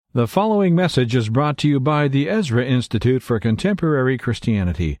The following message is brought to you by the Ezra Institute for Contemporary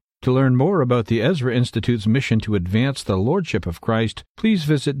Christianity. To learn more about the Ezra Institute's mission to advance the Lordship of Christ, please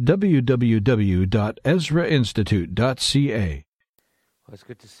visit www.ezrainstitute.ca. Well, it's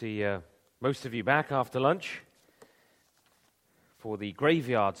good to see most of you back after lunch for the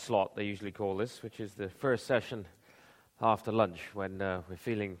graveyard slot, they usually call this, which is the first session after lunch when we're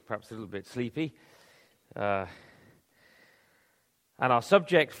feeling perhaps a little bit sleepy. And our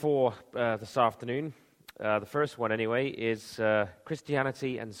subject for this afternoon, the first one anyway, is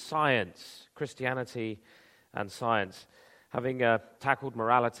Christianity and science. Christianity and science. Having tackled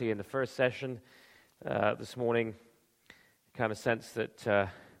morality in the first session this morning, kind of sense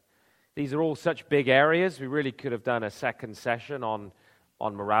that these are all such big areas. We really could have done a second session on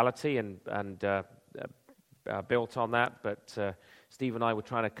morality and built on that, but Steve and I were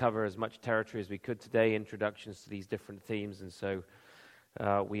trying to cover as much territory as we could today, introductions to these different themes, and so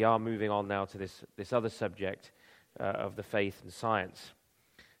we are moving on now to this other subject of the faith and science.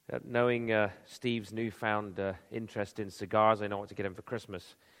 Knowing Steve's newfound interest in cigars, I know what to get him for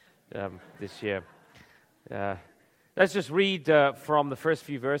Christmas this year. Let's just read from the first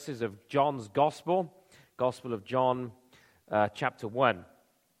few verses of John's Gospel, Gospel of John, chapter 1.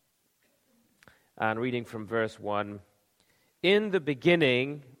 And reading from verse 1, "In the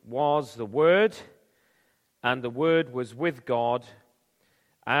beginning was the Word, and the Word was with God,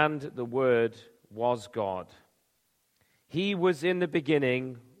 and the Word was God. He was in the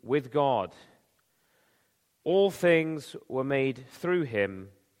beginning with God. All things were made through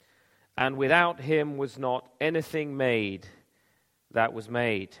him, and without him was not anything made that was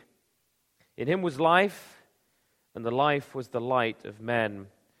made. In him was life, and the life was the light of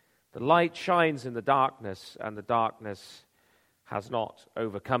men. The light shines in the darkness, and the darkness has not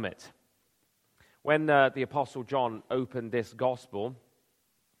overcome it." When the Apostle John opened this gospel,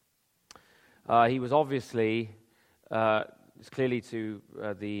 he was obviously, it's clearly to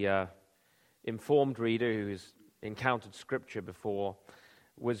the informed reader who has encountered Scripture before,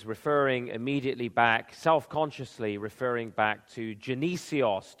 was referring immediately back, self-consciously referring back to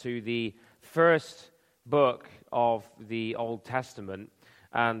Genesios, to the first book of the Old Testament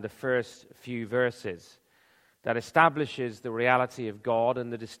and the first few verses that establishes the reality of God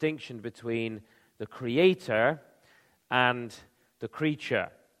and the distinction between the Creator and the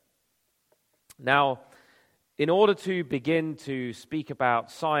creature. Now, in order to begin to speak about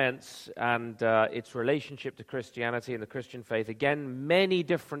science and its relationship to Christianity and the Christian faith, again, many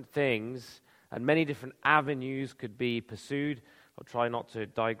different things and many different avenues could be pursued. I'll try not to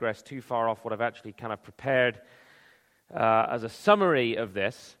digress too far off what I've actually kind of prepared as a summary of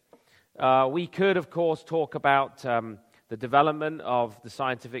this. We could, of course, talk about the development of the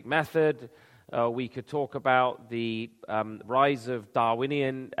scientific method. We could talk about the rise of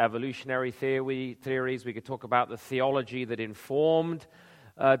Darwinian evolutionary theories. We could talk about the theology that informed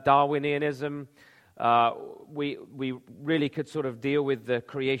Darwinianism. We really could sort of deal with the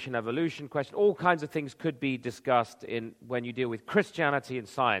creation-evolution question. All kinds of things could be discussed when you deal with Christianity and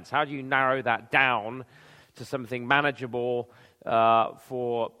science. How do you narrow that down to something manageable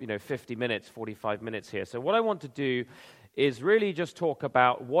for 50 minutes, 45 minutes here? So what I want to do is really just talk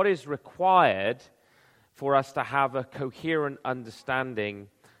about what is required for us to have a coherent understanding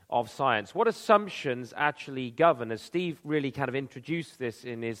of science. What assumptions actually govern, as Steve really kind of introduced this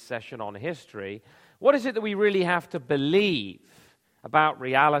in his session on history, what is it that we really have to believe about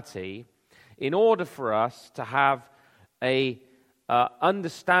reality in order for us to have a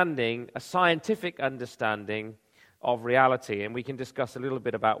understanding, a scientific understanding of reality? And we can discuss a little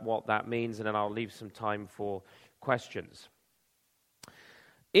bit about what that means, and then I'll leave some time for questions.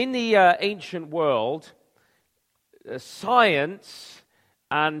 In the ancient world, science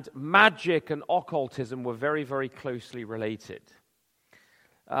and magic and occultism were very, very closely related.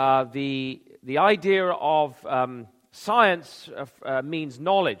 The idea of science means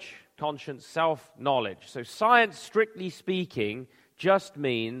knowledge, conscious self-knowledge. So science, strictly speaking, just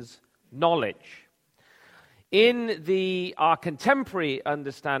means knowledge. In our contemporary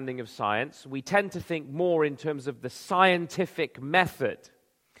understanding of science, we tend to think more in terms of the scientific method.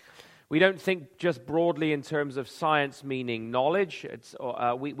 We don't think just broadly in terms of science meaning knowledge.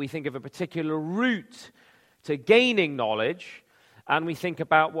 We think of a particular route to gaining knowledge, and we think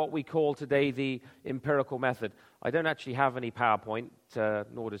about what we call today the empirical method. I don't actually have any PowerPoint,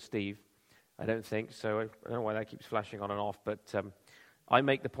 nor does Steve, I don't think, so I don't know why that keeps flashing on and off, but I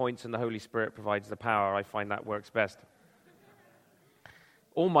make the points and the Holy Spirit provides the power. I find that works best.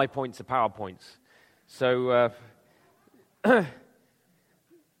 All my points are PowerPoints. So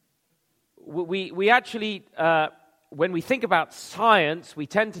we actually when we think about science, we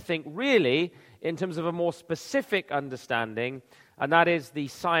tend to think really in terms of a more specific understanding, and that is the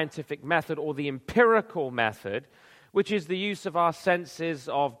scientific method or the empirical method, which is the use of our senses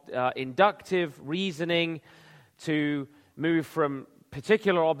of inductive reasoning to move from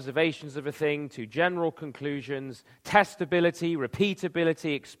particular observations of a thing to general conclusions, testability,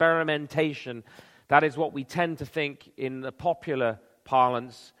 repeatability, experimentation. That is what we tend to think in the popular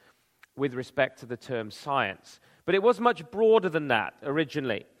parlance with respect to the term science. But it was much broader than that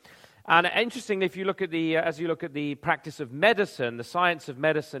originally. And interestingly, if you look at as you look at the practice of medicine, the science of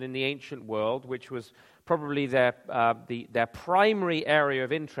medicine in the ancient world, which was probably their primary area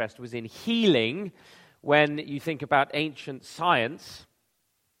of interest, was in healing. When you think about ancient science,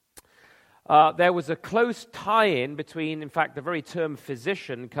 there was a close tie-in between, in fact, the very term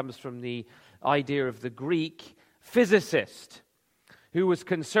physician comes from the idea of the Greek physicist, who was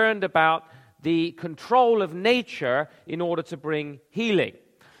concerned about the control of nature in order to bring healing.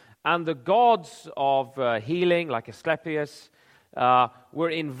 And the gods of healing, like Asclepius, were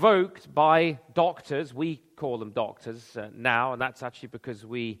invoked by doctors. We call them doctors now, and that's actually because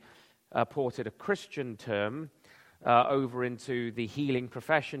we ported a Christian term over into the healing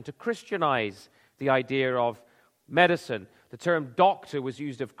profession to Christianize the idea of medicine. The term doctor was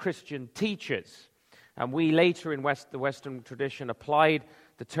used of Christian teachers, and we later in the Western tradition applied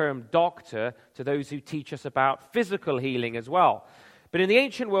the term doctor to those who teach us about physical healing as well. But in the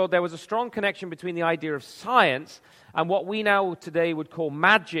ancient world, there was a strong connection between the idea of science and what we now today would call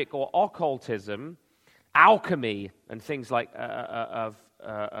magic or occultism, alchemy, and things like of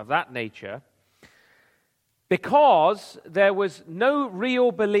that nature, because there was no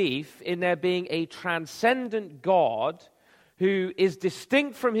real belief in there being a transcendent God who is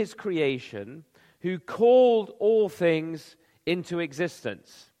distinct from his creation, who called all things into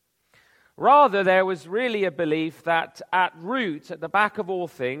existence. Rather, there was really a belief that at root, at the back of all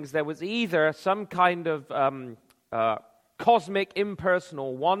things, there was either some kind of cosmic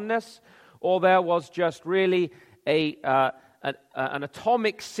impersonal oneness, or there was just really an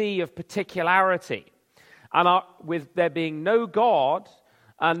atomic sea of particularity. And with there being no God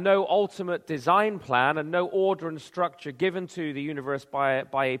and no ultimate design plan and no order and structure given to the universe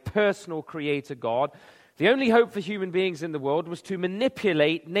by a personal creator God, the only hope for human beings in the world was to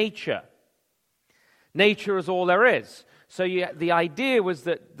manipulate nature. Nature is all there is. So the idea was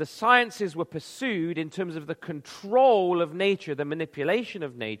that the sciences were pursued in terms of the control of nature, the manipulation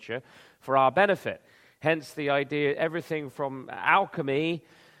of nature for our benefit. Hence the idea, everything from alchemy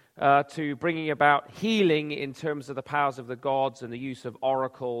to bringing about healing in terms of the powers of the gods and the use of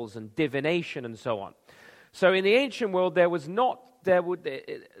oracles and divination and so on. So in the ancient world,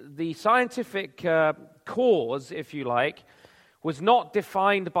 the scientific cause, if you like, was not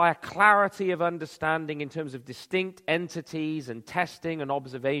defined by a clarity of understanding in terms of distinct entities and testing and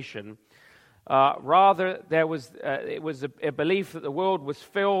observation. Rather, it was a belief that the world was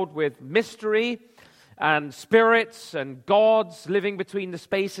filled with mystery and spirits and gods living between the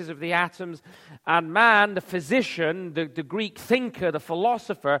spaces of the atoms. And man, the physician, the Greek thinker, the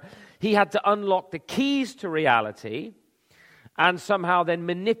philosopher, he had to unlock the keys to reality and somehow then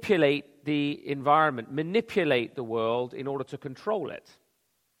manipulate the environment, manipulate the world in order to control it,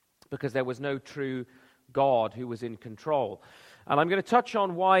 because there was no true God who was in control. And I'm going to touch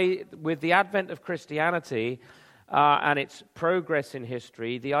on why, with the advent of Christianity and its progress in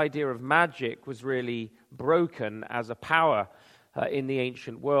history, the idea of magic was really broken as a power in the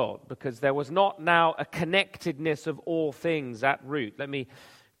ancient world, because there was not now a connectedness of all things at root. Let me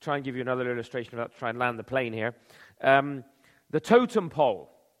try and give you another illustration about to try and land the plane here. The totem pole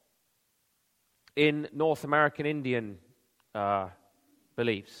in North American Indian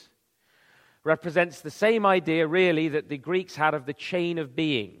beliefs represents the same idea, really, that the Greeks had of the chain of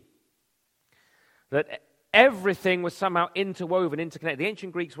being. That everything was somehow interwoven, interconnected. The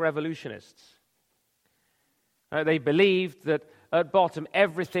ancient Greeks were evolutionists. They believed that at bottom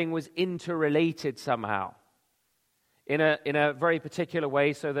everything was interrelated somehow in a very particular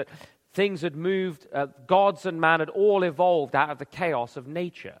way, so that things had moved, gods and man had all evolved out of the chaos of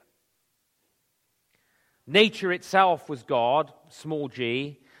nature. Nature itself was God, small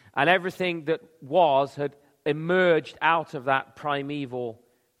g, and everything that was had emerged out of that primeval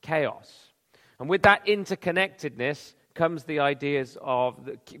chaos. And with that interconnectedness comes the ideas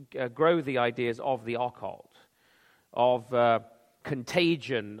grow the ideas of the occult, of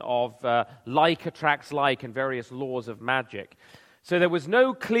contagion, of like attracts like, and various laws of magic. So there was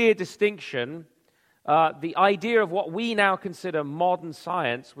no clear distinction. The idea of what we now consider modern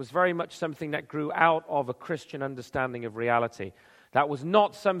science was very much something that grew out of a Christian understanding of reality. That was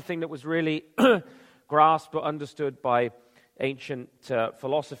not something that was really grasped or understood by ancient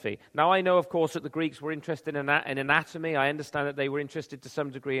philosophy. Now, I know, of course, that the Greeks were interested in anatomy. I understand that they were interested to some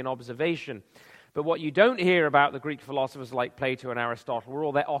degree in observation. But what you don't hear about the Greek philosophers like Plato and Aristotle were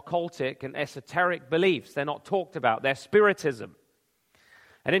all their occultic and esoteric beliefs. They're not talked about. They're spiritism.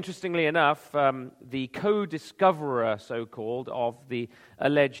 And interestingly enough, the co-discoverer, so-called, of the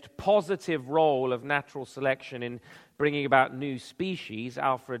alleged positive role of natural selection in bringing about new species,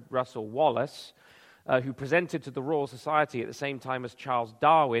 Alfred Russel Wallace, who presented to the Royal Society at the same time as Charles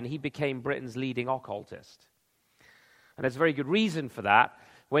Darwin, he became Britain's leading occultist. And there's a very good reason for that.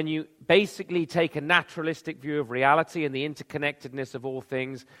 When you basically take a naturalistic view of reality and the interconnectedness of all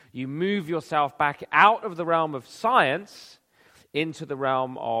things, you move yourself back out of the realm of science into the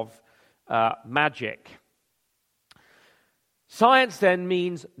realm of magic. Science then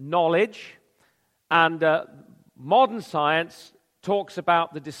means knowledge, and modern science talks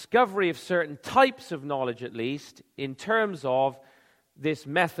about the discovery of certain types of knowledge, at least, in terms of this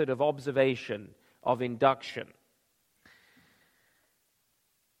method of observation, of induction.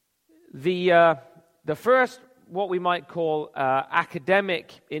 The first, what we might call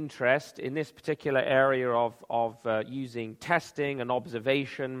academic interest in this particular area of using testing and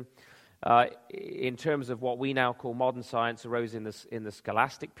observation in terms of what we now call modern science, arose in the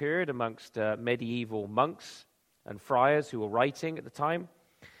scholastic period amongst medieval monks and friars who were writing at the time,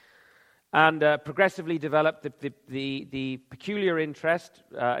 and progressively developed the peculiar interest.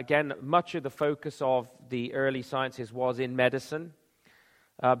 Again, much of the focus of the early sciences was in medicine,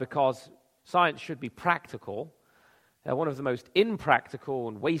 because science should be practical. One of the most impractical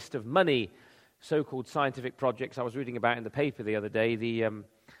and waste of money so-called scientific projects I was reading about in the paper the other day, the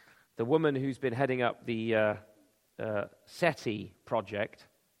woman who's been heading up the SETI project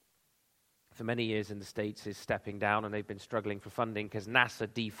for many years in the States is stepping down, and they've been struggling for funding because NASA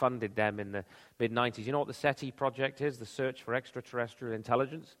defunded them in the mid-90s. You know what the SETI project is? The Search for Extraterrestrial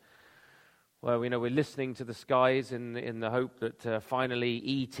Intelligence. Well, we're listening to the skies in the hope that finally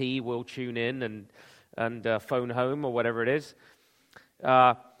E.T. will tune in and phone home or whatever it is.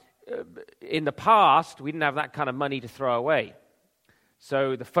 In the past, we didn't have that kind of money to throw away.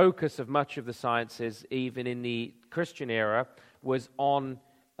 So the focus of much of the sciences, even in the Christian era, was on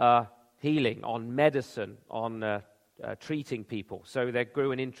healing, on medicine, on treating people. So there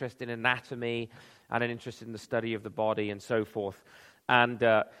grew an interest in anatomy and an interest in the study of the body and so forth. And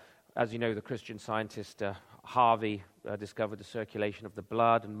as you know, the Christian scientist Harvey discovered the circulation of the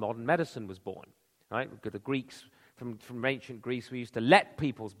blood, and modern medicine was born. Right? The Greeks, from ancient Greece, we used to let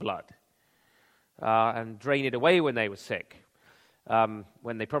people's blood and drain it away when they were sick,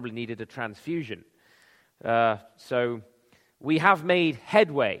 when they probably needed a transfusion. So we have made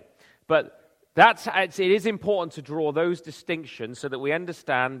headway, but it is important to draw those distinctions so that we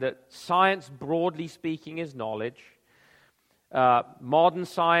understand that science, broadly speaking, is knowledge. Modern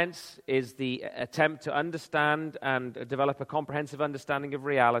science is the attempt to understand and develop a comprehensive understanding of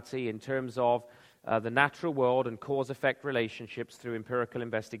reality in terms of the natural world and cause-effect relationships through empirical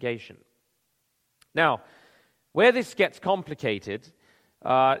investigation. Now, where this gets complicated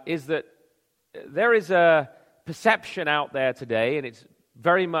is that there is a perception out there today, and it's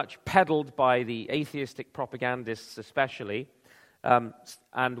very much peddled by the atheistic propagandists especially,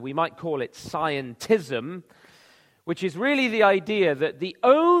 and we might call it scientism, which is really the idea that the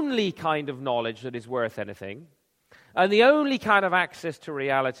only kind of knowledge that is worth anything, and the only kind of access to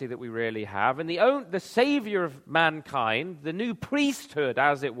reality that we really have, and the savior of mankind, the new priesthood,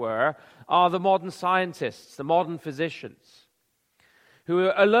 as it were, are the modern scientists, the modern physicians, who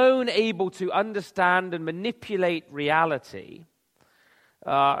are alone able to understand and manipulate reality.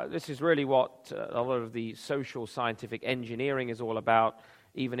 This is really what a lot of the social scientific engineering is all about,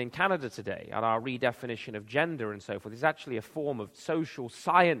 even in Canada today, and our redefinition of gender and so forth. It's actually a form of social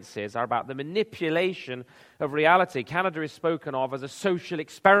sciences, are about the manipulation of reality. Canada is spoken of as a social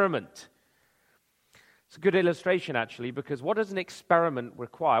experiment. It's a good illustration, actually, because what does an experiment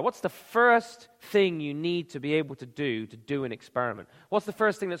require? What's the first thing you need to be able to do an experiment? What's the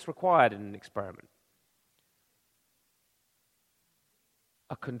first thing that's required in an experiment?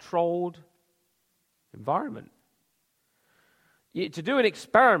 A controlled environment. To do an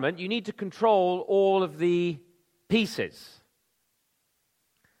experiment, you need to control all of the pieces.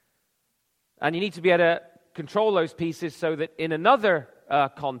 And you need to be able to control those pieces so that in another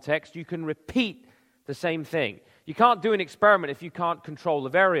context, you can repeat the same thing. You can't do an experiment if you can't control the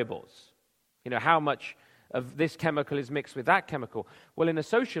variables. You know, how much of this chemical is mixed with that chemical. Well, in a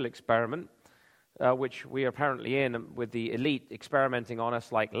social experiment, which we are apparently in with the elite experimenting on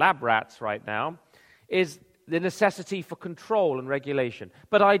us like lab rats right now, is the necessity for control and regulation.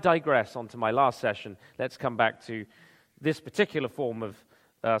 But I digress. On to my last session. Let's come back to this particular form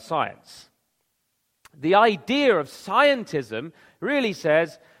of science. The idea of scientism really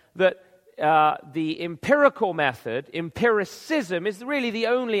says that the empirical method, empiricism, is really the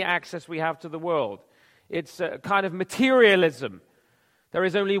only access we have to the world. It's a kind of materialism. There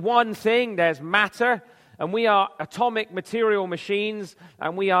is only one thing, there's matter, and we are atomic material machines,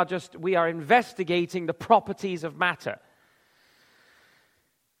 and we are investigating the properties of matter.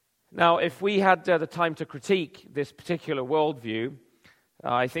 Now, if we had the time to critique this particular worldview,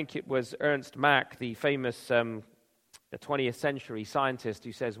 I think it was Ernst Mach, the famous 20th century scientist,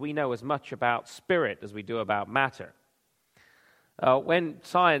 who says, we know as much about spirit as we do about matter. When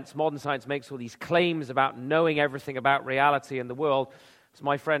modern science makes all these claims about knowing everything about reality in the world, as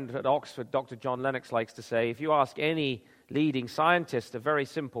my friend at Oxford, Dr. John Lennox, likes to say, if you ask any leading scientist a very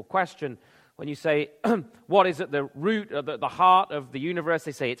simple question, when you say, what is at the root, or the heart of the universe,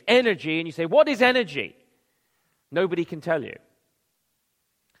 they say it's energy, and you say, what is energy? Nobody can tell you.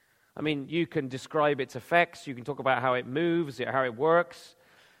 I mean, you can describe its effects, you can talk about how it moves, how it works,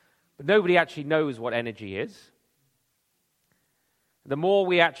 but nobody actually knows what energy is. The more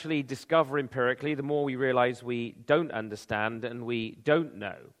we actually discover empirically, the more we realize we don't understand and we don't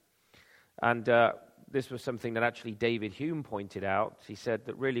know. And this was something that actually David Hume pointed out. He said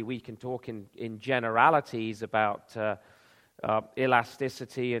that really we can talk in generalities about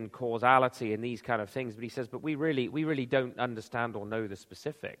elasticity and causality and these kind of things, but he says, but we really don't understand or know the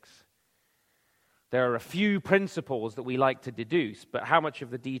specifics. There are a few principles that we like to deduce, but how much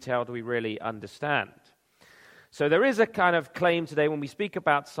of the detail do we really understand? So there is a kind of claim today when we speak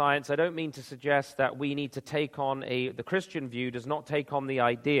about science. I don't mean to suggest that we need to take on the Christian view does not take on the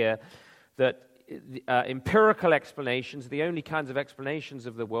idea that empirical explanations are the only kinds of explanations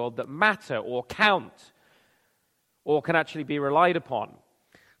of the world that matter or count or can actually be relied upon.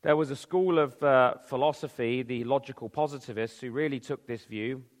 There was a school of philosophy, the logical positivists, who really took this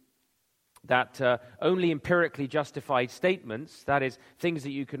view that only empirically justified statements, that is, things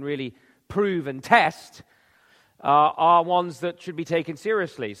that you can really prove and test, are ones that should be taken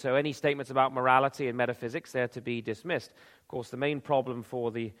seriously. So any statements about morality and metaphysics, they're to be dismissed. Of course, the main problem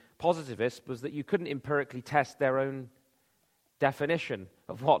for the positivists was that you couldn't empirically test their own definition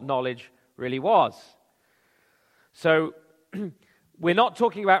of what knowledge really was. So we're not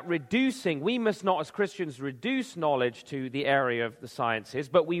talking about reducing. We must not, as Christians, reduce knowledge to the area of the sciences,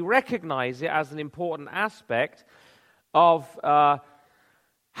 but we recognize it as an important aspect of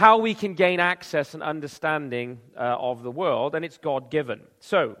how we can gain access and understanding of the world, and it's God-given.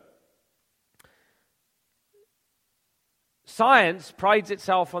 So, science prides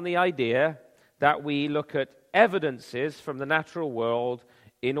itself on the idea that we look at evidences from the natural world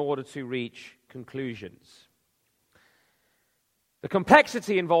in order to reach conclusions. The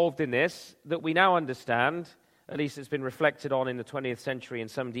complexity involved in this that we now understand, at least it's been reflected on in the 20th century in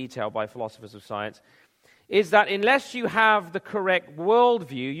some detail by philosophers of science, is that unless you have the correct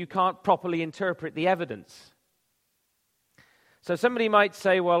worldview, you can't properly interpret the evidence. So somebody might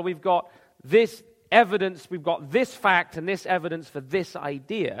say, well, we've got this evidence, we've got this fact and this evidence for this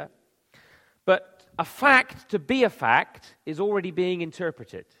idea, but a fact to be a fact is already being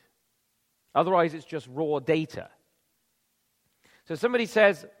interpreted. Otherwise, it's just raw data. So somebody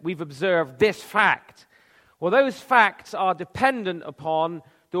says, we've observed this fact. Well, those facts are dependent upon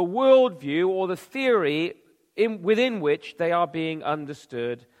the worldview or the theory within which they are being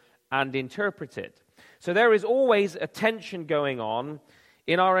understood and interpreted. So there is always a tension going on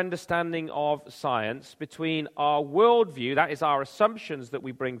in our understanding of science between our worldview, that is our assumptions that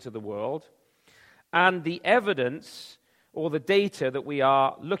we bring to the world, and the evidence or the data that we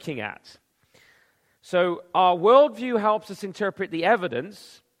are looking at. So our worldview helps us interpret the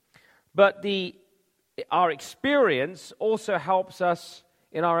evidence, but our experience also helps us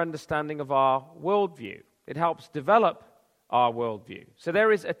in our understanding of our worldview. It helps develop our worldview. So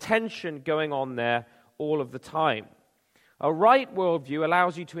there is a tension going on there all of the time. A right worldview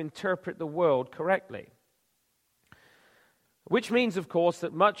allows you to interpret the world correctly. Which means, of course,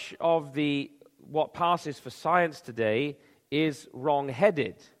 that much of what passes for science today is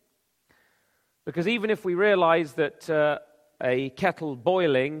wrong-headed. Because even if we realize that a kettle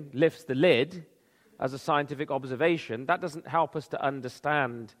boiling lifts the lid as a scientific observation, that doesn't help us to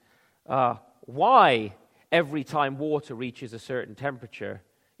understand why every time water reaches a certain temperature,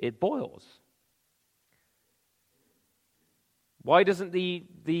 it boils. Why doesn't the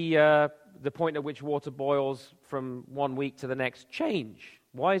point at which water boils from one week to the next change?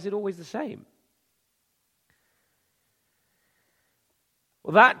 Why is it always the same?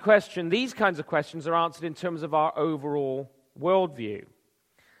 Well, that question, these kinds of questions are answered in terms of our overall worldview.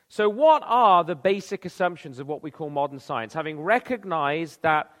 So what are the basic assumptions of what we call modern science? Having recognized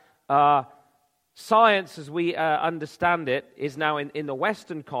that science, as we understand it, is now in the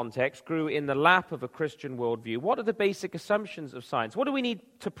Western context, grew in the lap of a Christian worldview. What are the basic assumptions of science? What do we need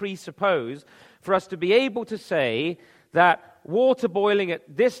to presuppose for us to be able to say that water boiling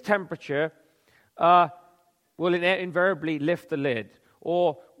at this temperature will invariably lift the lid?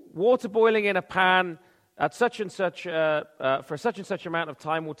 Or water boiling in a pan at such and such for such and such amount of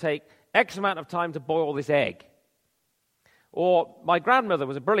time will take X amount of time to boil this egg? Or my grandmother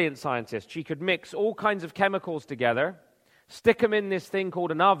was a brilliant scientist. She could mix all kinds of chemicals together, stick them in this thing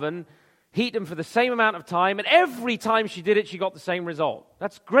called an oven, heat them for the same amount of time, and every time she did it, she got the same result.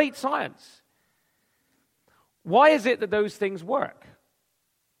 That's great science. Why is it that those things work?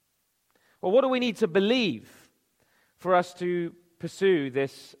 Well, what do we need to believe for us to pursue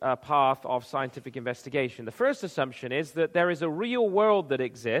this path of scientific investigation? The first assumption is that there is a real world that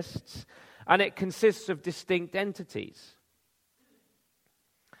exists, and it consists of distinct entities.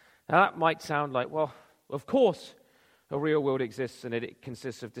 Now, that might sound like, well, of course a real world exists and it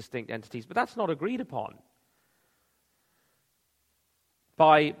consists of distinct entities, but that's not agreed upon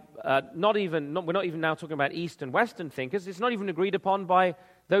by we're not even now talking about East and Western thinkers. It's not even agreed upon by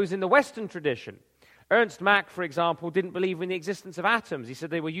those in the Western tradition. Ernst Mach, for example, didn't believe in the existence of atoms. He said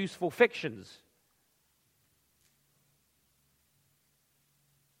they were useful fictions.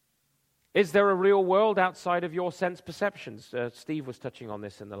 Is there a real world outside of your sense perceptions? Steve was touching on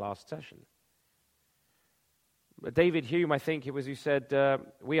this in the last session. David Hume, I think it was, who said,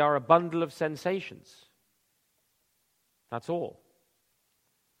 we are a bundle of sensations. That's all.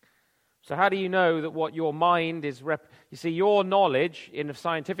 So how do you know that what your mind is... You see, your knowledge, in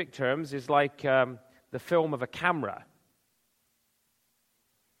scientific terms, is like the film of a camera.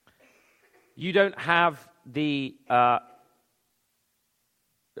 You don't have the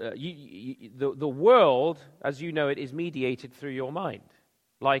world, as you know it, is mediated through your mind.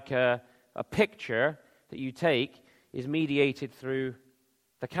 Like a picture that you take is mediated through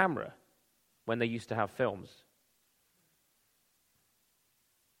the camera when they used to have films.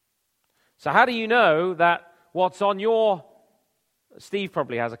 So how do you know that what's on your... Steve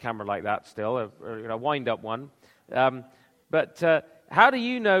probably has a camera like that still, a wind-up one. But how do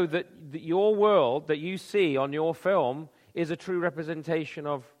you know that your world that you see on your film is a true representation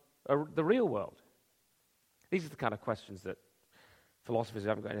of the real world? These are the kind of questions that philosophers who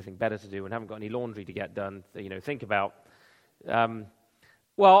haven't got anything better to do and haven't got any laundry to get done, think about.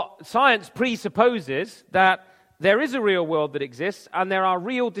 Well, science presupposes that there is a real world that exists and there are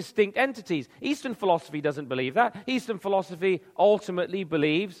real distinct entities. Eastern philosophy doesn't believe that. Eastern philosophy ultimately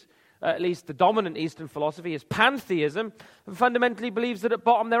believes, at least the dominant Eastern philosophy is pantheism, and fundamentally believes that at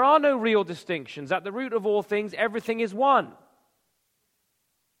bottom there are no real distinctions. At the root of all things, everything is one.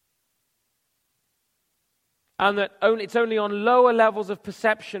 And that it's only on lower levels of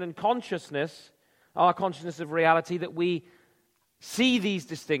perception and consciousness, our consciousness of reality, that we see these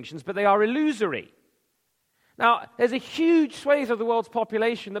distinctions, but they are illusory. Now, there's a huge swathe of the world's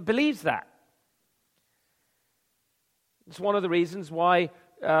population that believes that. It's one of the reasons why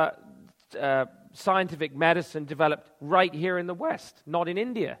scientific medicine developed right here in the West, not in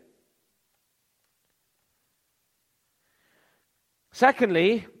India.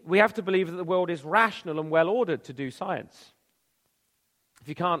 Secondly, we have to believe that the world is rational and well-ordered to do science. If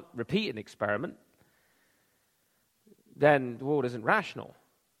you can't repeat an experiment, then the world isn't rational.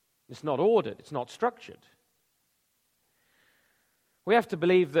 It's not ordered. It's not structured. We have to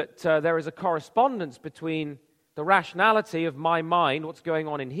believe that there is a correspondence between the rationality of my mind, what's going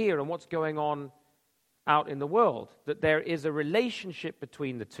on in here, and what's going on out in the world, that there is a relationship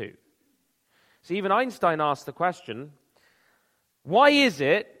between the two. So even Einstein asked the question, why is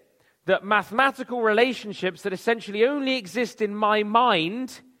it that mathematical relationships that essentially only exist in my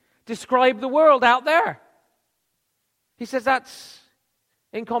mind describe the world out there? He says that's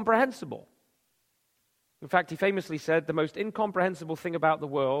incomprehensible. In fact, he famously said the most incomprehensible thing about the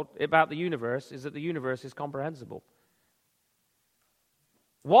world, about the universe, is that the universe is comprehensible.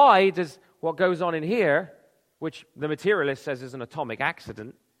 Why does what goes on in here, which the materialist says is an atomic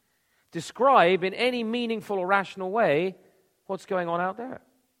accident, describe in any meaningful or rational way what's going on out there?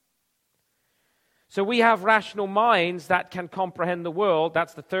 So we have rational minds that can comprehend the world.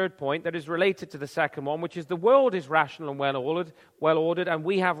 That's the third point that is related to the second one, which is the world is rational and well-ordered, and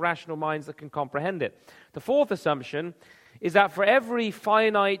we have rational minds that can comprehend it. The fourth assumption is that for every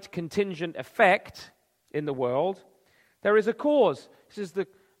finite contingent effect in the world, there is a cause. This is the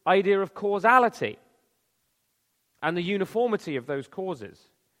idea of causality. and the uniformity of those causes.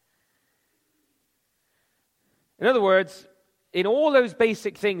 In other words, in all those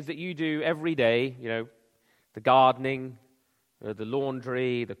basic things that you do every day, the gardening, the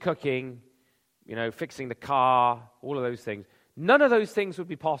laundry, the cooking, fixing the car, all of those things, none of those things would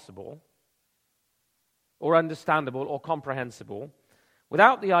be possible or understandable or comprehensible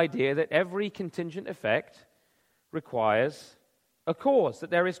without the idea that every contingent effect requires a cause, that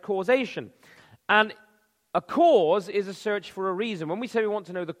there is causation. And a cause is a search for a reason. When we say we want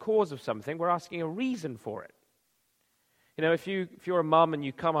to know the cause of something, we're asking a reason for it. If you're a mum and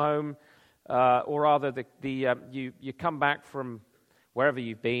you come home, or rather you come back from wherever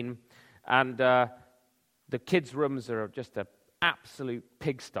you've been, and the kids' rooms are just an absolute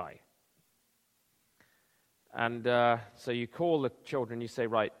pigsty. And so you call the children, you say,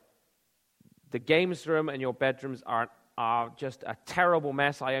 right, the games room and your bedrooms are just a terrible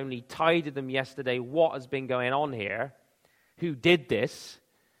mess. I only tidied them yesterday. What has been going on here? Who did this?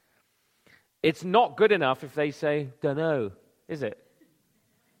 It's not good enough if they say, dunno, is it?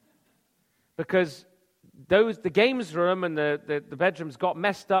 Because the games room and the bedrooms got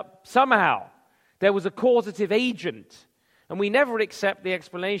messed up somehow. There was a causative agent. And we never accept the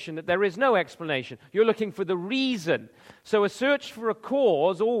explanation that there is no explanation. You're looking for the reason. So a search for a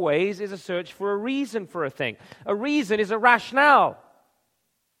cause always is a search for a reason for a thing. A reason is a rationale.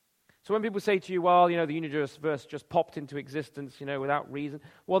 So when people say to you, well, the universe just popped into existence, without reason.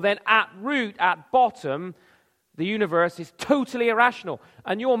 Well, then at root, at bottom, the universe is totally irrational.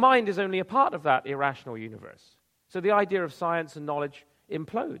 And your mind is only a part of that irrational universe. So the idea of science and knowledge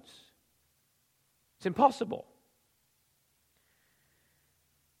implodes. It's impossible.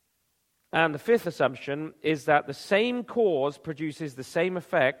 And the fifth assumption is that the same cause produces the same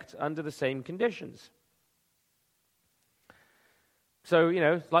effect under the same conditions.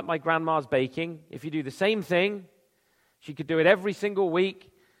 So, like my grandma's baking, if you do the same thing, she could do it every single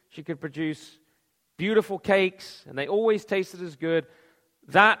week. She could produce beautiful cakes, and they always tasted as good.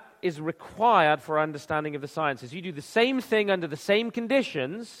 That is required for understanding of the sciences. You do the same thing under the same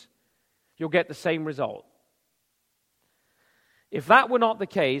conditions, you'll get the same result. If that were not the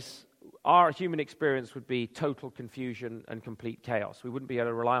case, our human experience would be total confusion and complete chaos. We wouldn't be able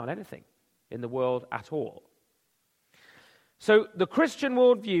to rely on anything in the world at all. So the Christian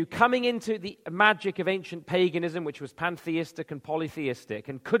worldview, coming into the magic of ancient paganism, which was pantheistic and polytheistic,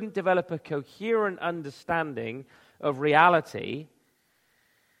 and couldn't develop a coherent understanding of reality,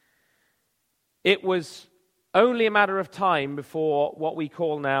 it was only a matter of time before what we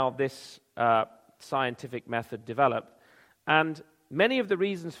call now this scientific method developed. And many of the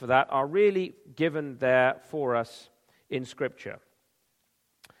reasons for that are really given there for us in Scripture.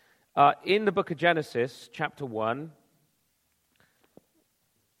 In the book of Genesis, chapter 1,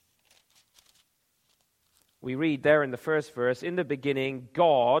 we read there in the first verse, in the beginning,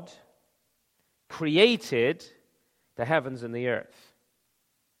 God created the heavens and the earth.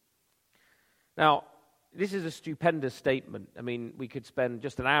 Now, this is a stupendous statement. I mean, we could spend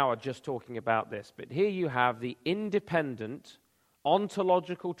just an hour just talking about this. But here you have the independent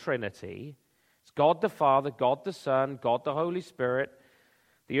ontological Trinity. It's God the Father, God the Son, God the Holy Spirit.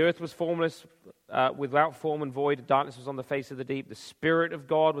 The earth was formless, without form and void. Darkness was on the face of the deep. The Spirit of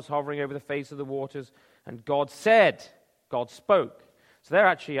God was hovering over the face of the waters. And God said, God spoke. So there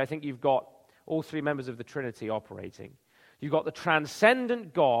actually, I think you've got all three members of the Trinity operating. You've got the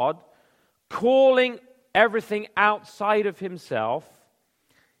transcendent God calling everything outside of himself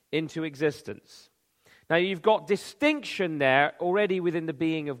into existence. Now you've got distinction there already within the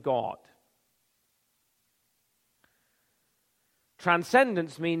being of God.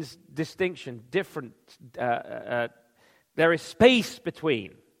 Transcendence means distinction, different. There is space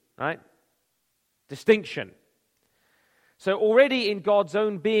between, right? Distinction. So already in God's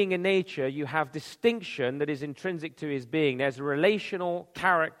own being and nature, you have distinction that is intrinsic to his being. There's a relational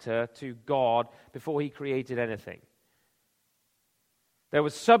character to God before he created anything. There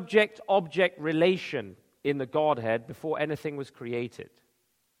was subject-object relation in the Godhead before anything was created.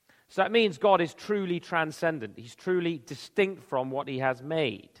 So that means God is truly transcendent. He's truly distinct from what he has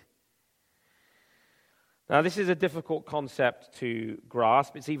made. Now, this is a difficult concept to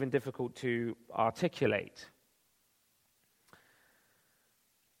grasp. It's even difficult to articulate.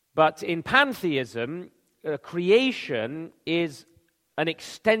 But in pantheism, creation is an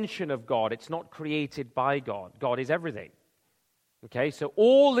extension of God. It's not created by God. God is everything. Okay, so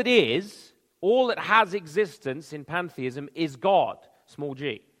all that has existence in pantheism is God, small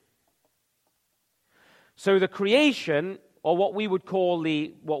g. So the creation, or what we call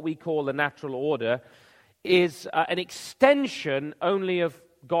the natural order, is an extension only of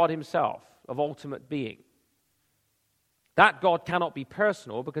God himself, of ultimate being. That God cannot be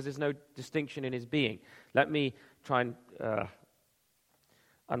personal because there's no distinction in his being. Let me try and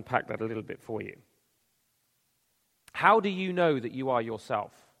unpack that a little bit for you. How do you know that you are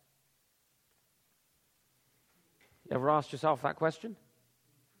yourself? You ever asked yourself that question?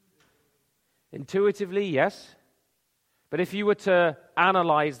 Intuitively, yes. But if you were to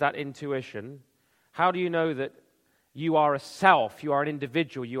analyze that intuition, how do you know that you are a self, you are an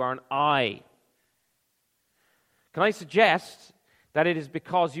individual, you are an I? Can I suggest that it is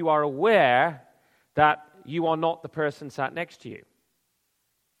because you are aware that you are not the person sat next to you?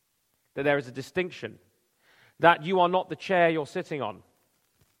 That there is a distinction. That you are not the chair you're sitting on.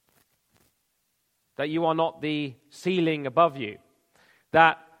 That you are not the ceiling above you.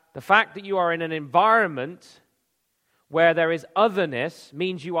 That the fact that you are in an environment where there is otherness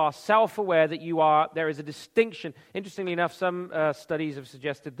means you are self-aware that there is a distinction. Interestingly enough, some studies have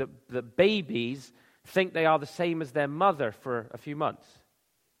suggested that babies think they are the same as their mother for a few months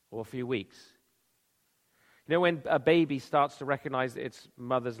or a few weeks. You know, when a baby starts to recognize that its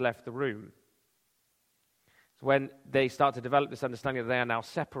mother's left the room, it's when they start to develop this understanding that they are now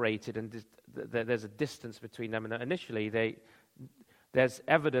separated and there's a distance between them. And initially, there's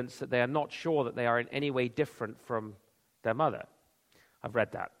evidence that they are not sure that they are in any way different from their mother. I've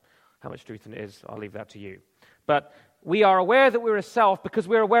read that. How much truth in it is, I'll leave that to you. But we are aware that we're a self because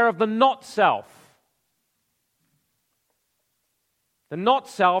we're aware of the not self. The not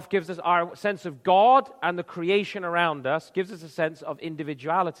self gives us our sense of God and the creation around us, gives us a sense of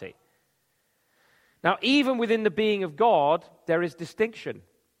individuality. Now, even within the being of God, there is distinction.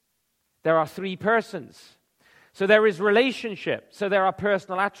 There are three persons. So there is relationship. So there are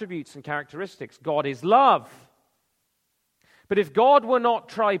personal attributes and characteristics. God is love. But if God were not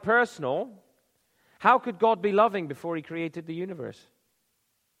tri-personal, how could God be loving before he created the universe?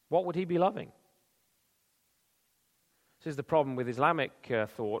 What would he be loving? This is the problem with Islamic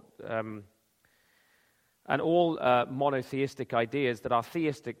thought and all monotheistic ideas that are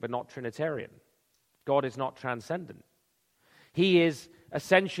theistic but not Trinitarian. God is not transcendent. He is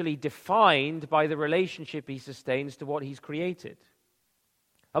essentially defined by the relationship he sustains to what he's created.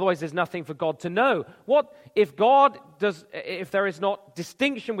 Otherwise, there's nothing for God to know. What if there is not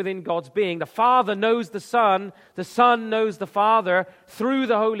distinction within God's being, the Father knows the Son knows the Father through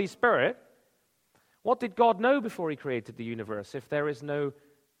the Holy Spirit? What did God know before he created the universe if there is no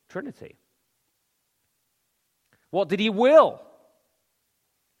Trinity? What did he will?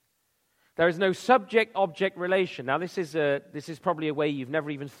 There is no subject-object relation. Now, this is probably a way you've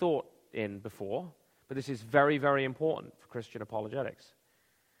never even thought in before, but this is very, very important for Christian apologetics.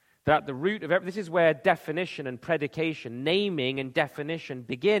 That the root of this is where definition and predication, naming and definition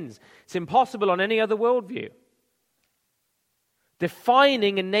begins. It's impossible on any other worldview.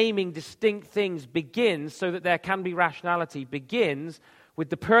 Defining and naming distinct things begins so that there can be rationality, begins with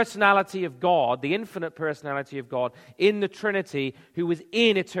the personality of God, the infinite personality of God in the Trinity, who was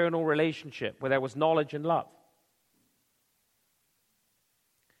in eternal relationship, where there was knowledge and love.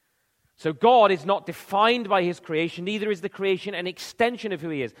 So God is not defined by his creation, neither is the creation an extension of who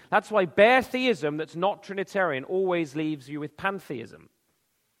he is. That's why bare theism that's not Trinitarian always leaves you with pantheism.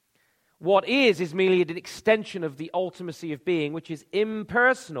 What is merely an extension of the ultimacy of being, which is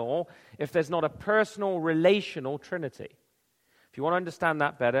impersonal if there's not a personal, relational Trinity. If you want to understand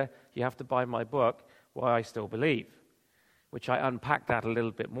that better, you have to buy my book, Why I Still Believe, which I unpack that a little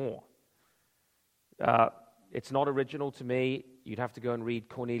bit more. It's not original to me. You'd have to go and read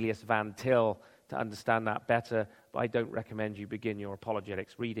Cornelius Van Til to understand that better, but I don't recommend you begin your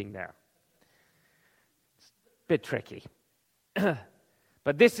apologetics reading there. It's a bit tricky.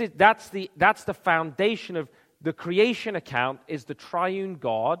 But that's the foundation of the creation account, is the triune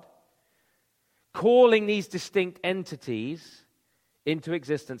God calling these distinct entities into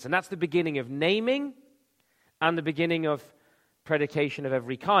existence. And that's the beginning of naming and the beginning of predication of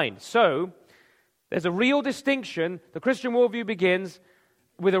every kind. So, there's a real distinction. The Christian worldview begins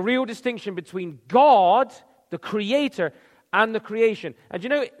with a real distinction between God, the creator, and the creation. And you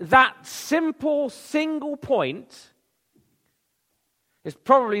know, that simple, single point is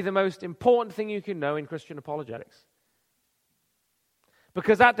probably the most important thing you can know in Christian apologetics.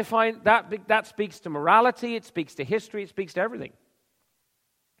 Because that speaks to morality, it speaks to history, it speaks to everything.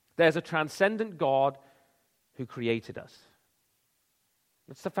 There's a transcendent God who created us.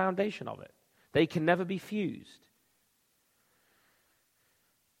 That's the foundation of it. They can never be fused.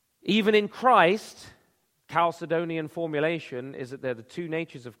 Even in Christ, Chalcedonian formulation is that the two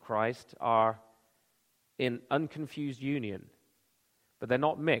natures of Christ are in unconfused union. But they're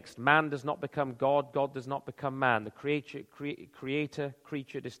not mixed. Man does not become God. God does not become man. The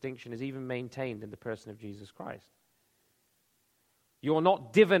creator-creature distinction is even maintained in the person of Jesus Christ. You're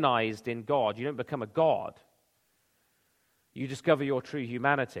not divinized in God. You don't become a god. You discover your true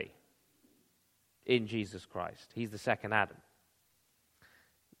humanity in Jesus Christ. He's the second Adam.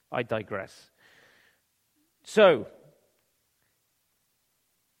 I digress. So,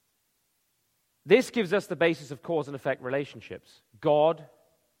 this gives us the basis of cause and effect relationships. God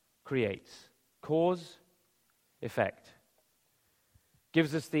creates. Cause, effect.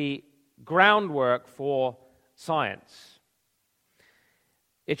 Gives us the groundwork for science.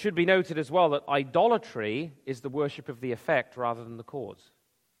 It should be noted as well that idolatry is the worship of the effect rather than the cause.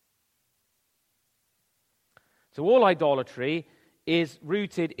 So all idolatry is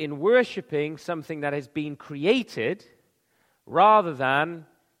rooted in worshipping something that has been created rather than,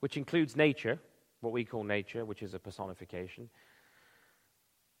 which includes nature, what we call nature, which is a personification,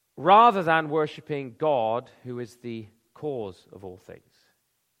 rather than worshipping God, who is the cause of all things.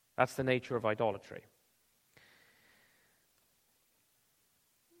 That's the nature of idolatry.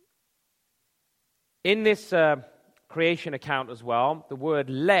 In this creation account as well, the word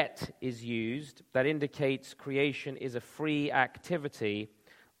let is used that indicates creation is a free activity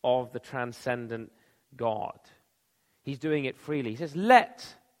of the transcendent God. He's doing it freely. He says,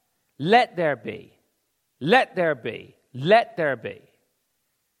 let there be, let there be, let there be.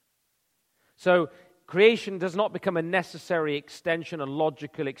 So creation does not become a necessary extension, a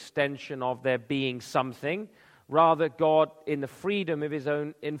logical extension of there being something. Rather, God, in the freedom of his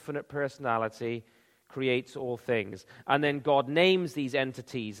own infinite personality, creates all things. And then God names these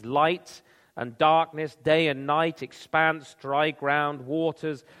entities: light and darkness, day and night, expanse, dry ground,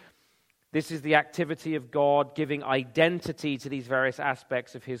 waters. This is the activity of God giving identity to these various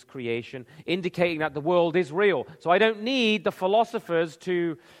aspects of his creation, indicating that the world is real. So I don't need the philosophers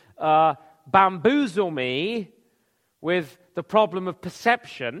to bamboozle me with the problem of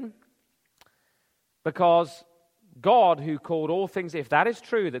perception, because God, who called all things, if that is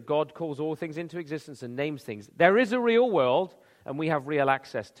true, that God calls all things into existence and names things, there is a real world, and we have real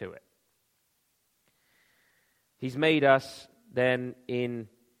access to it. He's made us then in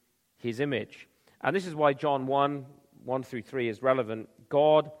his image. And this is why John 1 through 3 is relevant.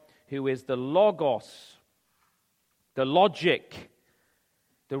 God, who is the Logos, the logic,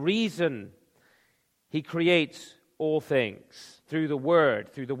 the reason, he creates all things through the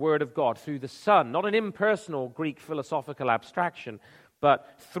Word of God, through the Son, not an impersonal Greek philosophical abstraction,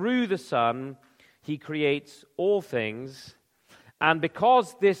 but through the Son, he creates all things. And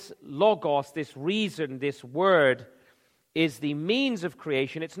because this Logos, this reason, this Word, is the means of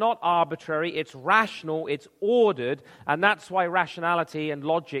creation, it's not arbitrary, it's rational, it's ordered, and that's why rationality and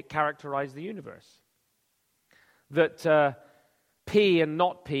logic characterize the universe. That P and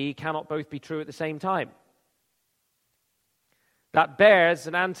not P cannot both be true at the same time. That bears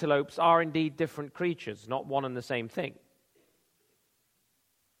and antelopes are indeed different creatures, not one and the same thing.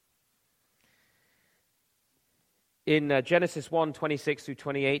 In Genesis 1, 26 through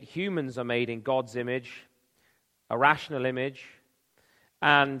 28, humans are made in God's image, a rational image,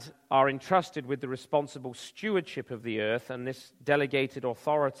 and are entrusted with the responsible stewardship of the earth, and this delegated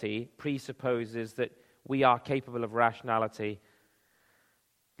authority presupposes that we are capable of rationality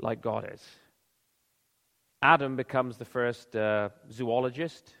like God is. Adam becomes the first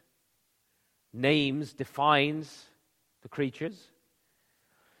zoologist, defines the creatures,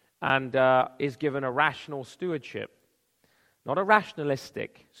 and is given a rational stewardship. Not a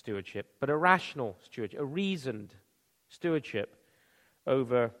rationalistic stewardship, but a rational stewardship, a reasoned stewardship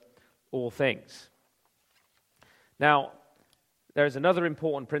over all things. Now, there's another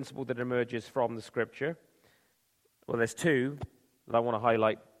important principle that emerges from the Scripture. Well, there's two that I want to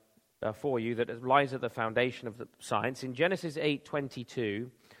highlight for you that lies at the foundation of the science. In Genesis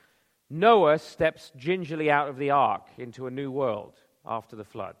 8:22, Noah steps gingerly out of the ark into a new world after the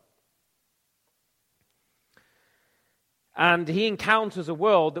flood. And he encounters a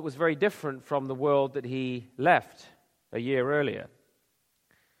world that was very different from the world that he left a year earlier.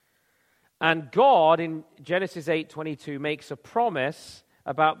 And God, in Genesis 8:22, makes a promise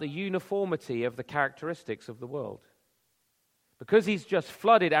about the uniformity of the characteristics of the world. Because he's just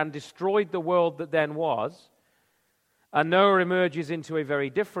flooded and destroyed the world that then was, and Noah emerges into a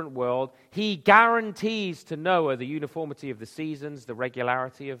very different world, he guarantees to Noah the uniformity of the seasons, the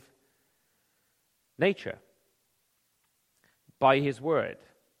regularity of nature, by his word.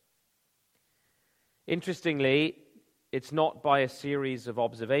 Interestingly, it's not by a series of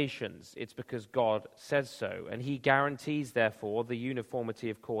observations, it's because God says so, and he guarantees, therefore, the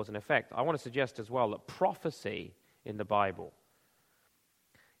uniformity of cause and effect. I want to suggest as well that prophecy in the Bible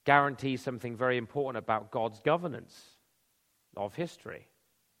guarantees something very important about God's governance of history.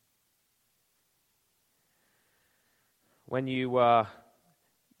 when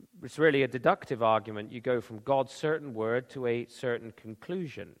it's really a deductive argument. You go from God's certain word to a certain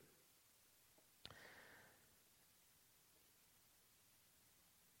conclusion.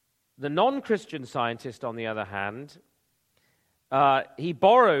 The non-Christian scientist, on the other hand, he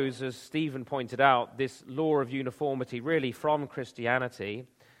borrows, as Stephen pointed out, this law of uniformity really from Christianity.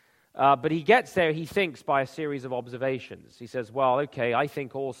 But he gets there, he thinks, by a series of observations. He says, well, okay, I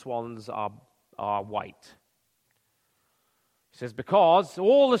think all swans are white. He says, because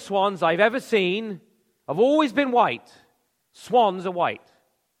all the swans I've ever seen have always been white. Swans are white.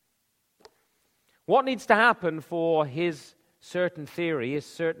 What needs to happen for his certain theory, his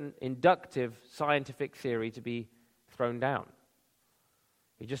certain inductive scientific theory, to be thrown down?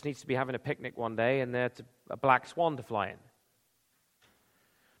 He just needs to be having a picnic one day and there's a black swan to fly in.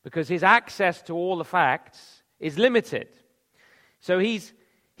 Because his access to all the facts is limited. So he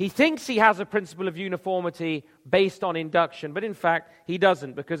thinks he has a principle of uniformity based on induction, but in fact he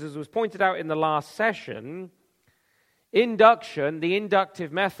doesn't, because as was pointed out in the last session, induction, the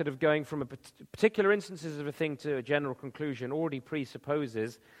inductive method of going from particular instances of a thing to a general conclusion, already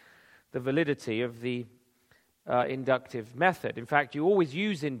presupposes the validity of the inductive method. In fact, you always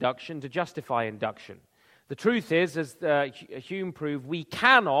use induction to justify induction. The truth is, as Hume proved, we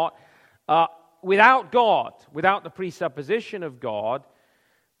cannot, without God, without the presupposition of God,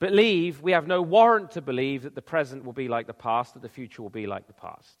 we have no warrant to believe that the present will be like the past, that the future will be like the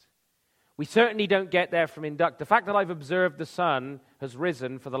past. We certainly don't get there from induct. The fact that I've observed the sun has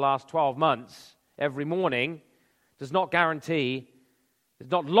risen for the last 12 months every morning does not guarantee,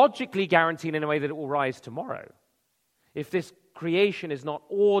 it's not logically guaranteed in a way that it will rise tomorrow. If this creation is not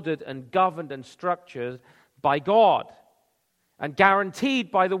ordered and governed and structured by God and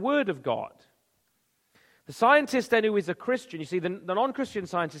guaranteed by the Word of God. The scientist then who is a Christian, you see, the non-Christian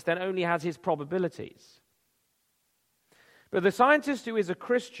scientist then only has his probabilities. But the scientist who is a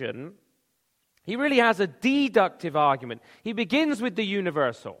Christian, he really has a deductive argument. He begins with the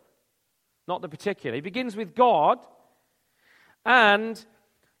universal, not the particular. He begins with God and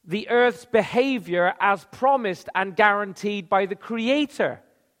the earth's behavior as promised and guaranteed by the Creator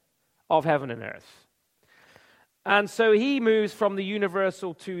of heaven and earth. And so he moves from the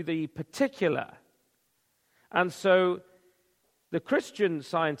universal to the particular. And so the Christian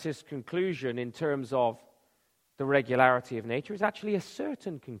scientist's conclusion in terms of the regularity of nature is actually a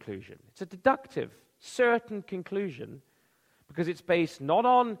certain conclusion. It's a deductive, certain conclusion, because it's based not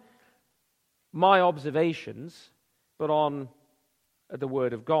on my observations, but on the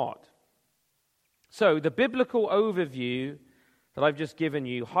Word of God. So the biblical overview that I've just given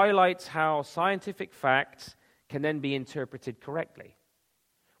you highlights how scientific facts can then be interpreted correctly.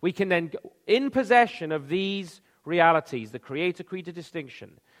 We can then, in possession of these realities, the creator-creature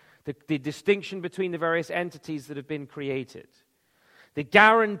distinction, the distinction between the various entities that have been created, the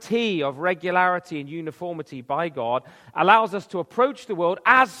guarantee of regularity and uniformity by God, allows us to approach the world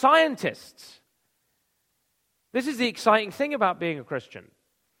as scientists. This is the exciting thing about being a Christian.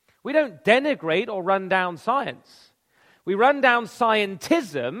 We don't denigrate or run down science. We run down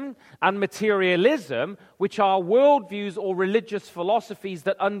scientism and materialism, which are worldviews or religious philosophies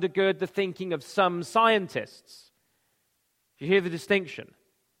that undergird the thinking of some scientists. Do you hear the distinction?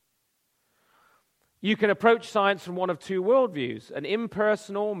 You can approach science from one of two worldviews: an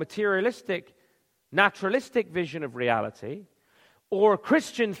impersonal, materialistic, naturalistic vision of reality, or a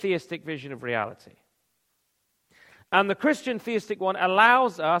Christian theistic vision of reality. And the Christian theistic one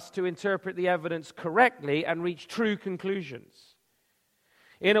allows us to interpret the evidence correctly and reach true conclusions.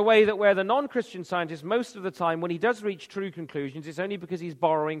 In a way that where the non-Christian scientist, most of the time, when he does reach true conclusions, it's only because he's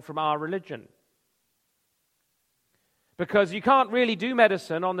borrowing from our religion. Because you can't really do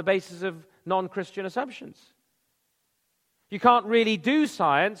medicine on the basis of non-Christian assumptions. You can't really do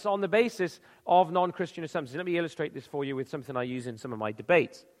science on the basis of non-Christian assumptions. Let me illustrate this for you with something I use in some of my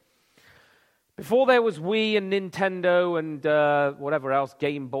debates. Before there was Wii and Nintendo and whatever else,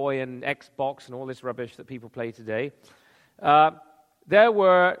 Game Boy and Xbox and all this rubbish that people play today, there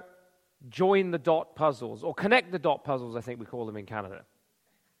were join-the-dot puzzles, or connect-the-dot puzzles, I think we call them in Canada.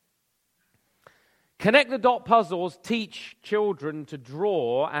 Connect-the-dot puzzles teach children to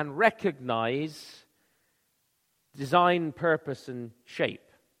draw and recognize design, purpose, and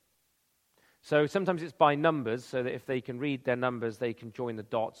shape. So sometimes it's by numbers, so that if they can read their numbers, they can join the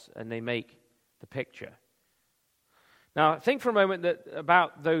dots and they make the picture. Now, think for a moment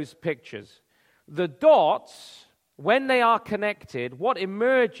about those pictures. The dots, when they are connected, what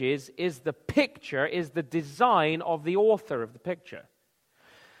emerges is the picture, is the design of the author of the picture.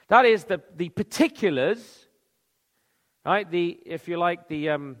 That is the particulars, right? If you like,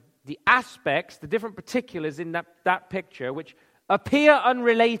 the the aspects, the different particulars in that picture, which appear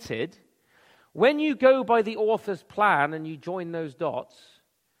unrelated, when you go by the author's plan and you join those dots,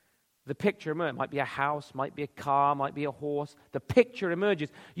 the picture emerges. It might be a house, might be a car, might be a horse. The picture emerges.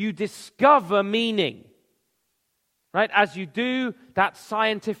 You discover meaning. Right? As you do that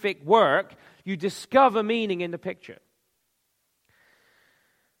scientific work, you discover meaning in the picture.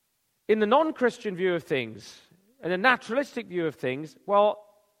 In the non-Christian view of things, and a naturalistic view of things, well,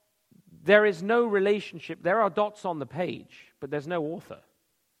 there is no relationship. There are dots on the page, but there's no author.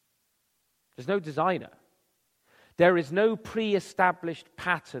 There's no designer. There is no pre-established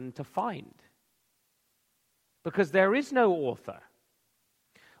pattern to find, because there is no author.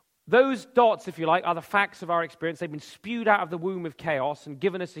 Those dots, if you like, are the facts of our experience. They've been spewed out of the womb of chaos and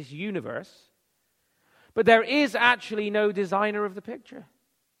given us this universe. But there is actually no designer of the picture.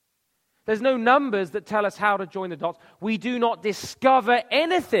 There's no numbers that tell us how to join the dots. We do not discover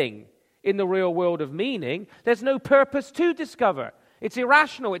anything in the real world of meaning. There's no purpose to discover. It's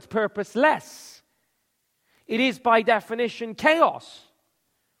irrational. It's purposeless. It is, by definition, chaos.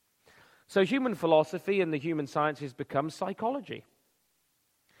 So human philosophy and the human sciences become psychology.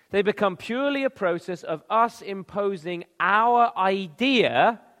 They become purely a process of us imposing our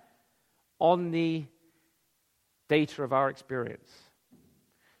idea on the data of our experience.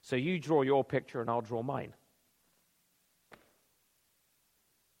 So you draw your picture and I'll draw mine.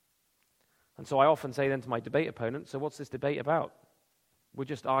 And so I often say then to my debate opponents, so what's this debate about? We're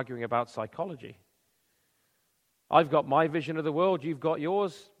just arguing about psychology. I've got my vision of the world, you've got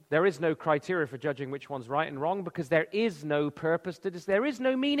yours. There is no criteria for judging which one's right and wrong, because there is no purpose to this. There is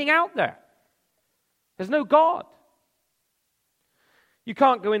no meaning out there. There's no God. You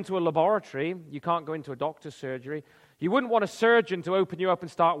can't go into a laboratory. You can't go into a doctor's surgery. You wouldn't want a surgeon to open you up and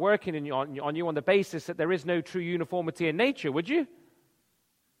start working on you on the basis that there is no true uniformity in nature, would you?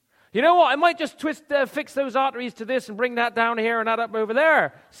 You know what? I might just fix those arteries to this and bring that down here and that up over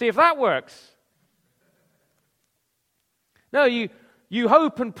there. See if that works. No, you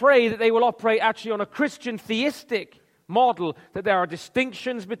hope and pray that they will operate actually on a Christian theistic model, that there are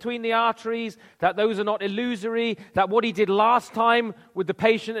distinctions between the arteries, that those are not illusory, that what he did last time with the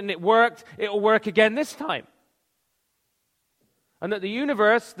patient and it worked, it will work again this time. And that the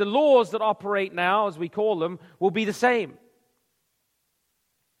universe, the laws that operate now, as we call them, will be the same.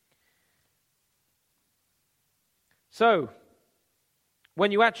 So,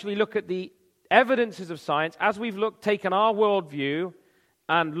 when you actually look at the evidences of science, as we've taken our worldview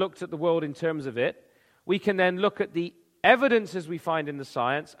and looked at the world in terms of it, we can then look at the evidences we find in the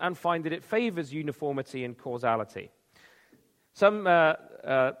science and find that it favors uniformity and causality. Some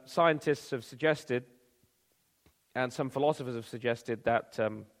scientists have suggested, and some philosophers have suggested, that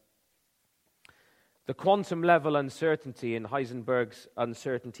the quantum level uncertainty in Heisenberg's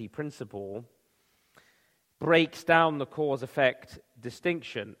uncertainty principle breaks down the cause-effect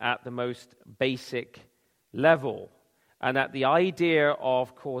distinction at the most basic level, and that the idea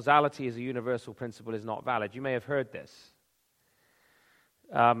of causality as a universal principle is not valid. You may have heard this.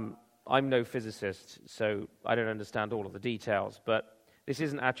 I'm no physicist, so I don't understand all of the details, but this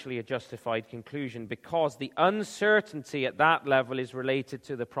isn't actually a justified conclusion, because the uncertainty at that level is related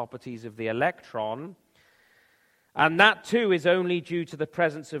to the properties of the electron, and that too is only due to the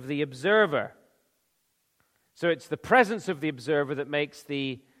presence of the observer. So it's the presence of the observer that makes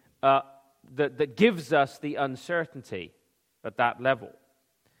that gives us the uncertainty at that level.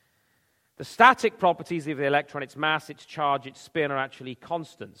 The static properties of the electron, its mass, its charge, its spin, are actually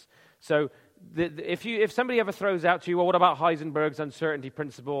constants. So if somebody ever throws out to you, well, what about Heisenberg's uncertainty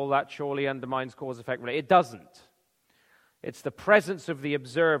principle? That surely undermines cause-effect relation. It doesn't. It's the presence of the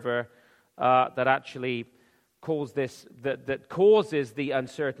observer that actually causes the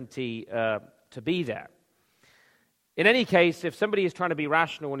uncertainty to be there. In any case, if somebody is trying to be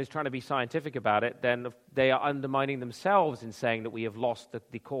rational and is trying to be scientific about it, then they are undermining themselves in saying that we have lost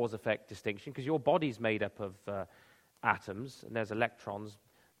the cause-effect distinction, because your body's made up of atoms, and there's electrons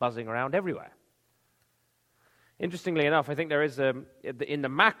buzzing around everywhere. Interestingly enough, I think there is, in the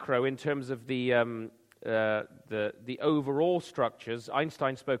macro, in terms of the overall structures,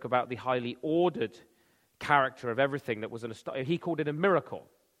 Einstein spoke about the highly ordered character of everything that was he called it a miracle.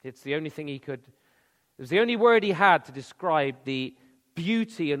 It's the only thing he could... It was the only word he had to describe the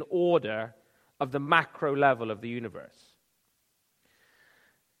beauty and order of the macro level of the universe.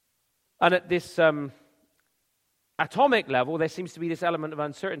 And at this atomic level, there seems to be this element of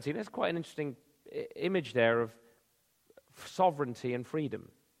uncertainty. There's quite an interesting image there of sovereignty and freedom,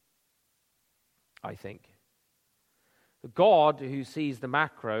 I think. The God who sees the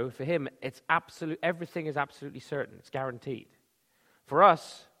macro, for him, it's absolute. Everything is absolutely certain. It's guaranteed. For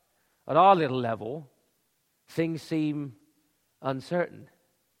us, at our little level, things seem uncertain.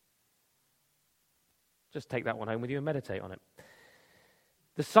 Just take that one home with you and meditate on it.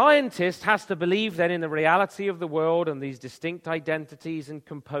 The scientist has to believe then in the reality of the world and these distinct identities and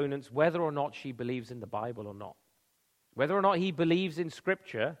components, whether or not she believes in the Bible or not. Whether or not he believes in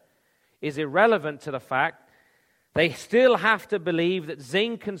Scripture is irrelevant to the fact they still have to believe that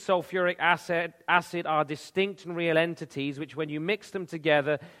zinc and sulfuric acid are distinct and real entities, which when you mix them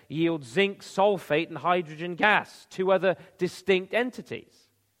together yield zinc sulfate and hydrogen gas, two other distinct entities.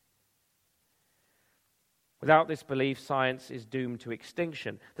 Without this belief, science is doomed to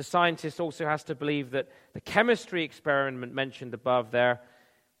extinction. The scientist also has to believe that the chemistry experiment mentioned above there,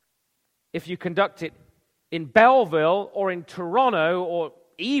 if you conduct it in Belleville or in Toronto or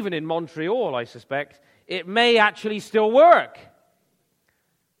even in Montreal, I suspect, it may actually still work.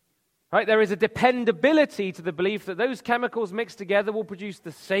 Right? There is a dependability to the belief that those chemicals mixed together will produce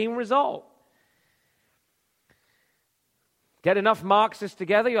the same result. Get enough Marxists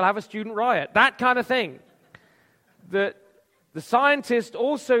together, you'll have a student riot. That kind of thing. The scientist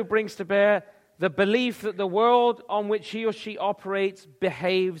also brings to bear the belief that the world on which he or she operates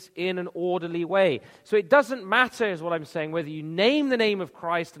behaves in an orderly way. So it doesn't matter, is what I'm saying, whether you name the name of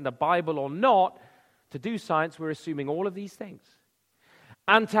Christ in the Bible or not. To do science, we're assuming all of these things.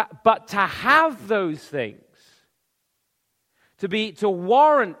 But to have those things, to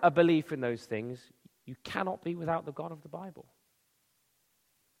warrant a belief in those things, you cannot be without the God of the Bible.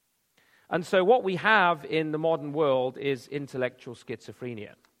 And so what we have in the modern world is intellectual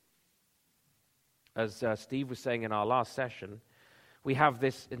schizophrenia. As Steve was saying in our last session, we have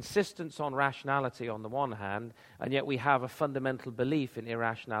this insistence on rationality on the one hand, and yet we have a fundamental belief in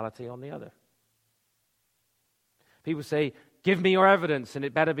irrationality on the other. People say, give me your evidence and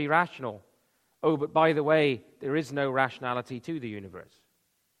it better be rational. Oh, but by the way, there is no rationality to the universe.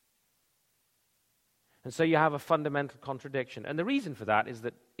 And so you have a fundamental contradiction. And the reason for that is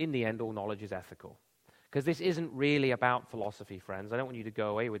that in the end, all knowledge is ethical. Because this isn't really about philosophy, friends. I don't want you to go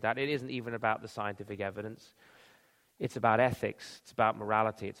away with that. It isn't even about the scientific evidence. It's about ethics. It's about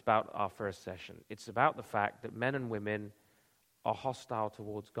morality. It's about our first session. It's about the fact that men and women are hostile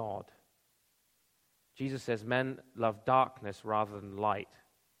towards God. Jesus says men love darkness rather than light.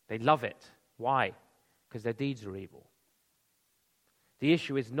 They love it. Why? Because their deeds are evil. The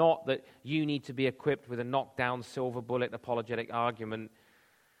issue is not that you need to be equipped with a knockdown silver bullet apologetic argument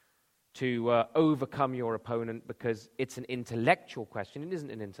to overcome your opponent because it's an intellectual question. It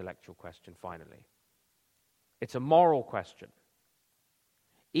isn't an intellectual question, finally. It's a moral question.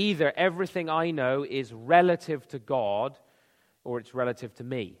 Either everything I know is relative to God or it's relative to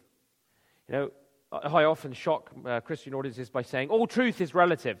me. You know, I often shock Christian audiences by saying, all truth is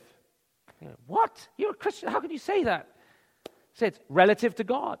relative. You know, what? You're a Christian, how can you say that? Say it's relative to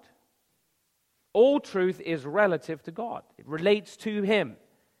God. All truth is relative to God. It relates to Him.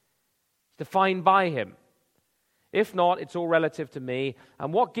 It's defined by Him. If not, it's all relative to me.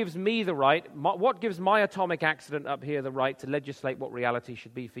 And what gives me the right, what gives my atomic accident up here the right to legislate what reality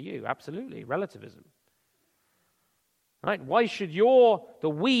should be for you? Absolutely, relativism. Right? Why should the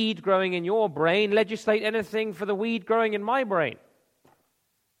weed growing in your brain legislate anything for the weed growing in my brain?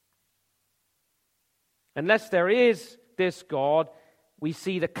 Unless there is this God, we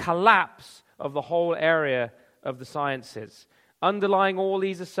see the collapse of the whole area of the sciences. Underlying all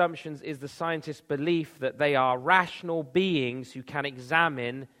these assumptions is the scientists' belief that they are rational beings who can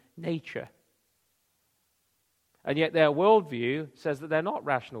examine nature. And yet their worldview says that they're not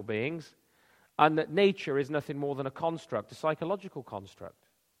rational beings and that nature is nothing more than a construct, a psychological construct.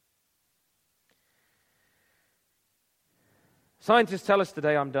 Scientists tell us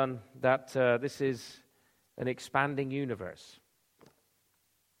today, I'm done, that this is an expanding universe.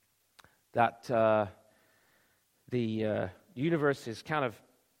 That the universe is kind of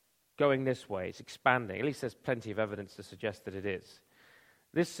going this way. It's expanding. At least there's plenty of evidence to suggest that it is.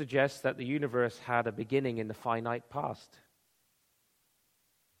 This suggests that the universe had a beginning in the finite past.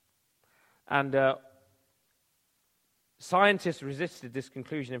 And scientists resisted this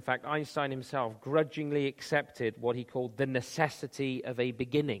conclusion. In fact, Einstein himself grudgingly accepted what he called the necessity of a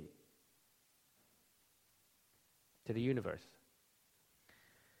beginning to the universe.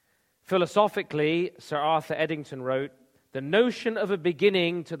 Philosophically, Sir Arthur Eddington wrote, "The notion of a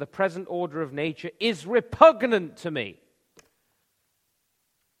beginning to the present order of nature is repugnant to me."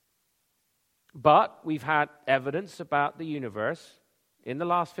 But we've had evidence about the universe in the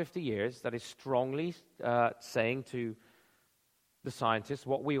last 50 years that is strongly saying to the scientists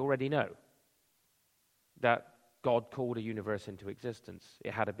what we already know, that God called a universe into existence.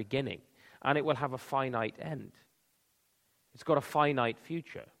 It had a beginning, and it will have a finite end. It's got a finite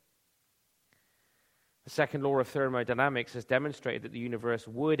future. The second law of thermodynamics has demonstrated that the universe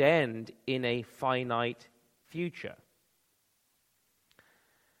would end in a finite future.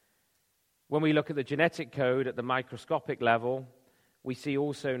 When we look at the genetic code at the microscopic level, we see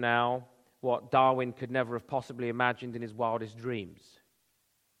also now what Darwin could never have possibly imagined in his wildest dreams.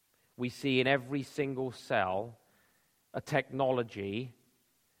 We see in every single cell a technology,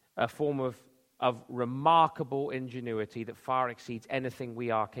 a form of remarkable ingenuity that far exceeds anything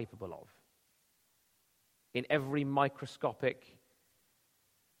we are capable of. In every microscopic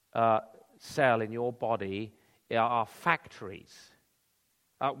cell in your body are factories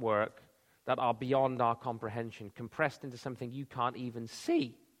at work that are beyond our comprehension, compressed into something you can't even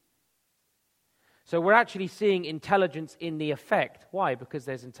see. So we're actually seeing intelligence in the effect. Why? Because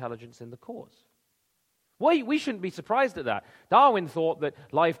there's intelligence in the cause. We shouldn't be surprised at that. Darwin thought that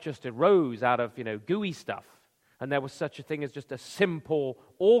life just arose out of, gooey stuff, and there was such a thing as just a simple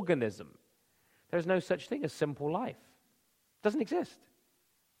organism. There's no such thing as simple life. It doesn't exist.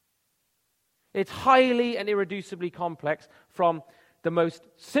 It's highly and irreducibly complex from the most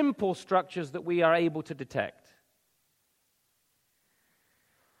simple structures that we are able to detect.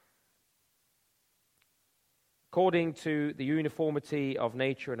 According to the uniformity of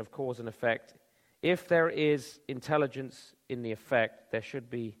nature and of cause and effect, if there is intelligence in the effect, there should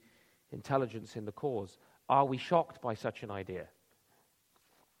be intelligence in the cause. Are we shocked by such an idea?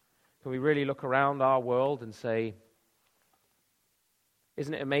 Can we really look around our world and say,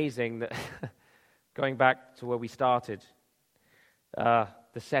 isn't it amazing that, going back to where we started, the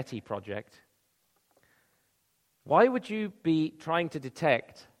SETI project, why would you be trying to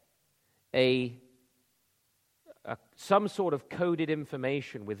detect some sort of coded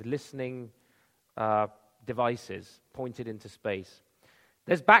information with listening devices pointed into space?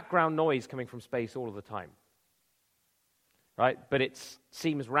 There's background noise coming from space all of the time, right? But it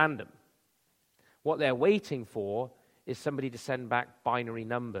seems random. What they're waiting for is somebody to send back binary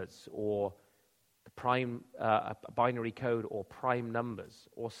numbers or a binary code or prime numbers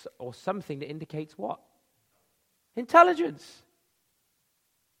or something that indicates what? Intelligence.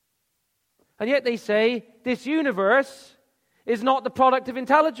 And yet they say this universe is not the product of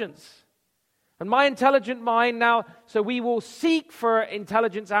intelligence. And my intelligent mind now, so we will seek for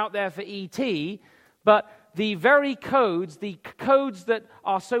intelligence out there for ET, but the very codes, the codes that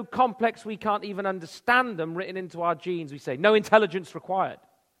are so complex we can't even understand them written into our genes, we say, no intelligence required.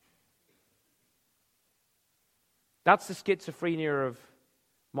 That's the schizophrenia of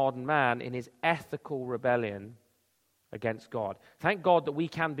modern man in his ethical rebellion against God. Thank God that we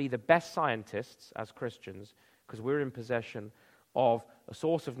can be the best scientists as Christians because we're in possession of a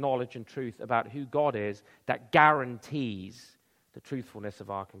source of knowledge and truth about who God is that guarantees the truthfulness of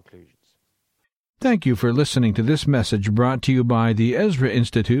our conclusions. Thank you for listening to this message brought to you by the Ezra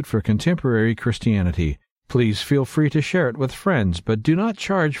Institute for Contemporary Christianity. Please feel free to share it with friends, but do not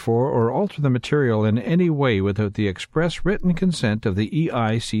charge for or alter the material in any way without the express written consent of the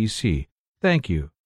EICC. Thank you.